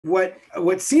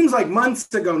what seems like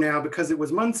months ago now, because it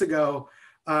was months ago,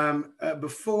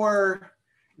 before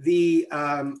the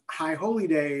High Holy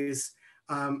Days,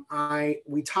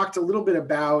 we talked a little bit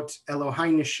about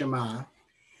Elohai N'shamah,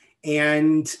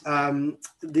 and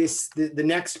the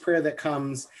next prayer that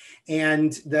comes,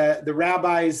 and the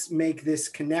rabbis make this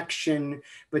connection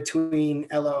between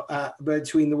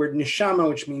between the word neshama,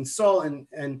 which means soul,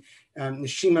 and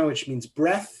neshima, which means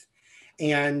breath.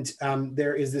 And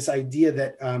there is this idea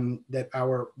that that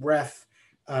our breath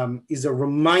is a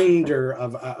reminder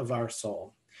of our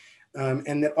soul.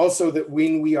 And that also that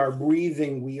when we are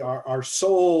breathing, our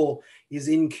soul is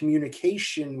in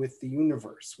communication with the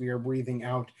universe. We are breathing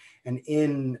out and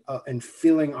in and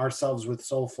filling ourselves with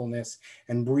soulfulness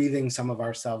and breathing some of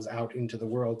ourselves out into the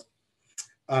world.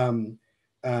 And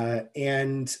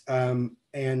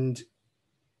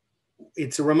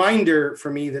it's a reminder for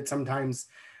me that sometimes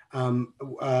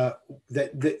that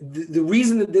the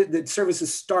reason that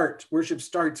services worship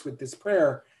starts with this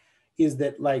prayer is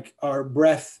that, like, our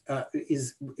breath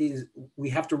is we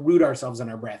have to root ourselves in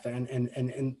our breath,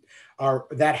 and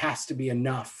that has to be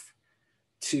enough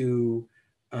to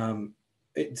and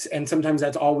sometimes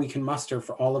that's all we can muster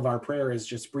for all of our prayer is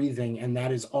just breathing, and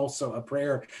that is also a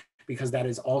prayer because that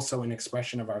is also an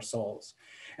expression of our souls.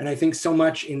 And I think so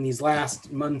much in these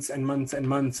last months and months and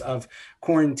months of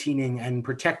quarantining and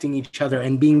protecting each other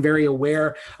and being very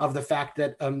aware of the fact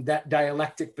that that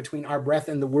dialectic between our breath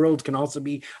and the world can also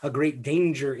be a great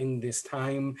danger in this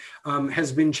time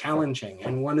has been challenging.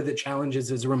 And one of the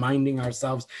challenges is reminding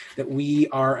ourselves that we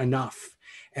are enough,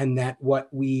 and that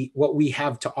what we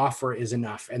have to offer is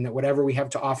enough, and that whatever we have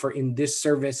to offer in this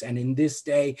service and in this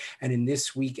day and in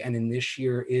this week and in this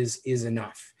year is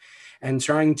enough. And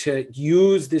trying to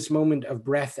use this moment of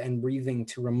breath and breathing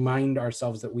to remind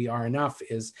ourselves that we are enough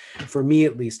is, for me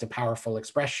at least, a powerful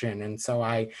expression. And so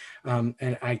I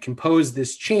composed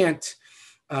this chant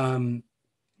to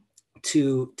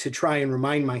try and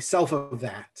remind myself of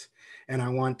that. And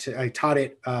I taught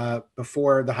it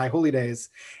before the High Holy Days,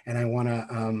 and I want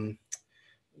to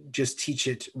just teach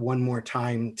it one more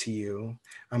time to you.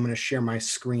 I'm going to share my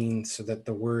screen so that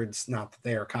the words, not that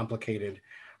they are complicated,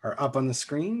 are up on the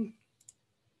screen.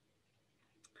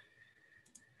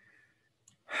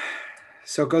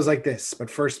 So it goes like this, but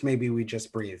first maybe we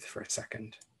just breathe for a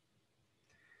second.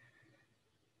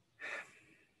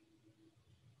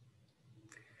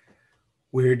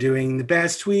 We're doing the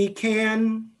best we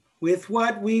can with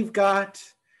what we've got,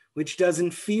 which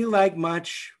doesn't feel like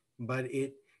much, but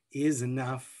it is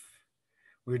enough.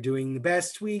 We're doing the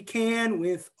best we can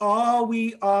with all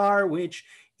we are, which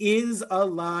is a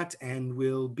lot and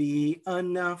will be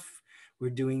enough. We're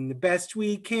doing the best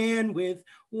we can with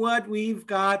what we've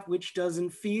got, which doesn't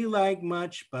feel like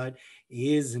much, but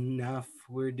is enough.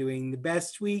 We're doing the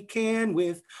best we can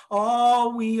with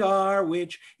all we are,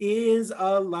 which is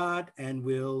a lot and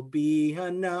will be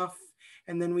enough.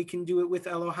 And then we can do it with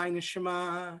Elohai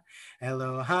N'shamah.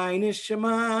 Elohai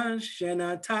N'shamah,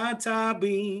 shenatata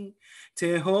bi,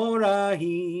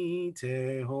 tehorahi,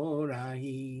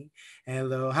 tehorahi.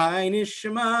 Elohai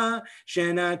N'shamah,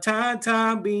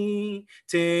 shenatata bi,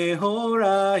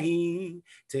 tehorahi,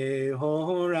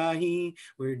 tehorahi.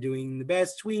 We're doing the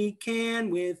best we can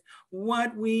with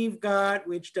what we've got,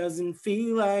 which doesn't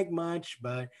feel like much,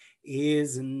 but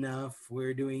is enough.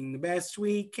 We're doing the best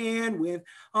we can with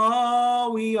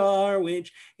all we are,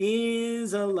 which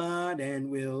is a lot and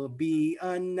will be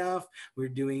enough. We're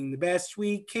doing the best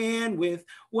we can with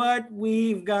what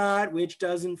we've got, which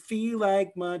doesn't feel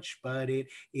like much, but it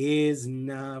is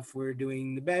enough. We're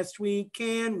doing the best we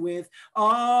can with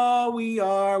all we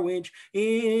are, which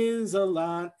is a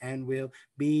lot and will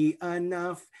be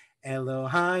enough.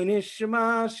 Elohai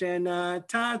N'shamah,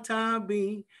 shenatata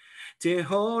bi,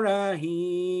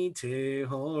 tehorahi,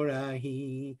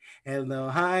 tehorahi.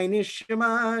 Elohai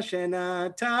N'shamah,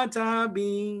 shenatata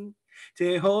bi,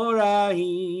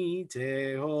 tehorahi,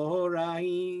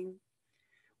 tehorahi.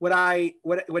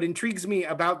 What intrigues me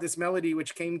about this melody,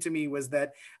 which came to me, was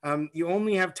that you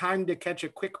only have time to catch a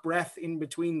quick breath in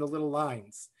between the little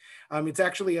lines. It's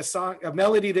actually a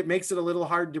melody that makes it a little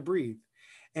hard to breathe.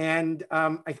 And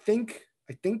I think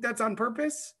that's on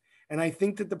purpose. And I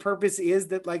think that the purpose is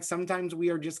that, like, sometimes we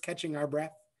are just catching our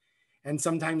breath, and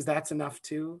sometimes that's enough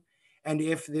too. And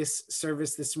if this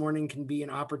service this morning can be an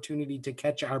opportunity to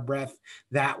catch our breath,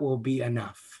 that will be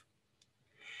enough.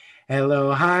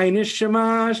 Elohai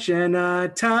N'shamah,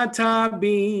 shenatata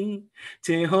bi,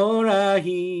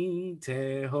 tehorahi,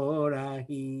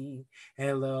 tehorahi.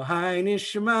 Elohai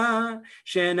N'shamah,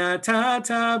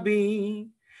 shenatata bi,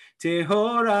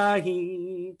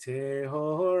 Tehorahi,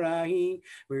 Tehorahi.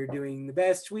 We're doing the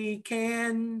best we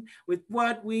can with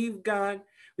what we've got,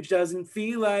 which doesn't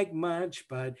feel like much,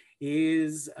 but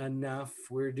is enough.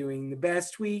 We're doing the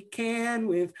best we can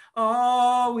with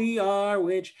all we are,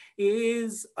 which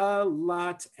is a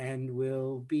lot and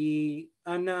will be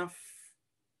enough.